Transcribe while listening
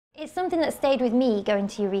It's something that stayed with me going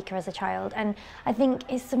to Eureka as a child, and I think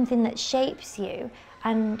it's something that shapes you,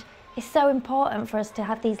 and it's so important for us to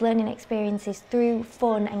have these learning experiences through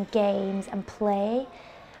fun and games and play,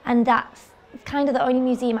 and that's kind of the only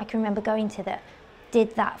museum I can remember going to that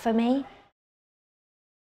did that for me.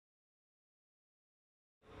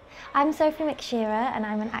 I'm Sophie McShera and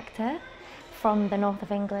I'm an actor from the north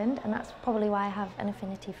of England, and that's probably why I have an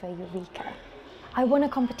affinity for Eureka. I won a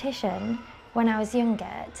competition when I was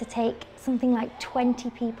younger to take something like 20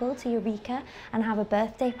 people to Eureka and have a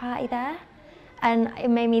birthday party there, and it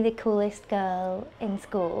made me the coolest girl in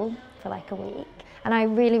school for like a week. And I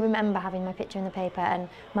really remember having my picture in the paper and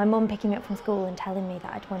my mum picking me up from school and telling me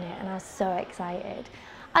that I'd won it, and I was so excited.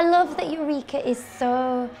 I love that Eureka is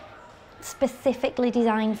so specifically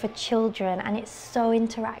designed for children and it's so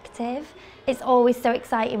interactive. It's always so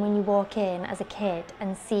exciting when you walk in as a kid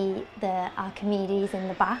and see the Archimedes in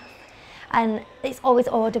the bath, and it's always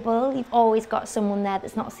audible. You've always got someone there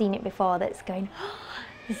that's not seen it before that's going, oh,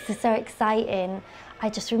 this is so exciting. I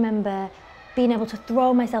just remember being able to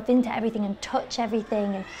throw myself into everything and touch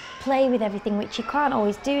everything and play with everything, which you can't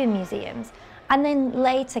always do in museums. And then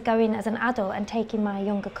later going as an adult and taking my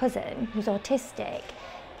younger cousin, who's autistic,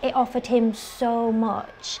 it offered him so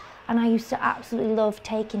much, and I used to absolutely love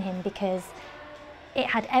taking him because it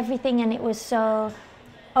had everything and it was so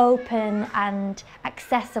open and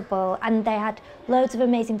accessible, and they had loads of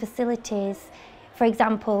amazing facilities. For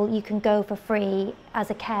example, you can go for free as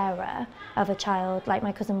a carer of a child, like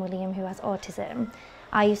my cousin William who has autism.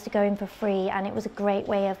 I used to go in for free, and it was a great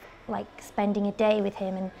way of like spending a day with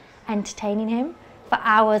him and entertaining him for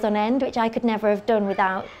hours on end, which I could never have done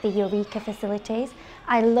without the Eureka facilities.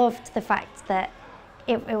 I loved the fact that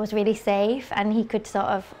it was really safe and he could sort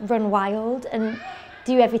of run wild and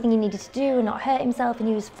do everything he needed to do and not hurt himself, and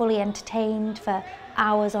he was fully entertained for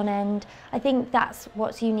hours on end. I think that's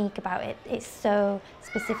what's unique about it. It's so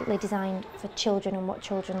specifically designed for children and what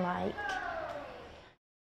children like.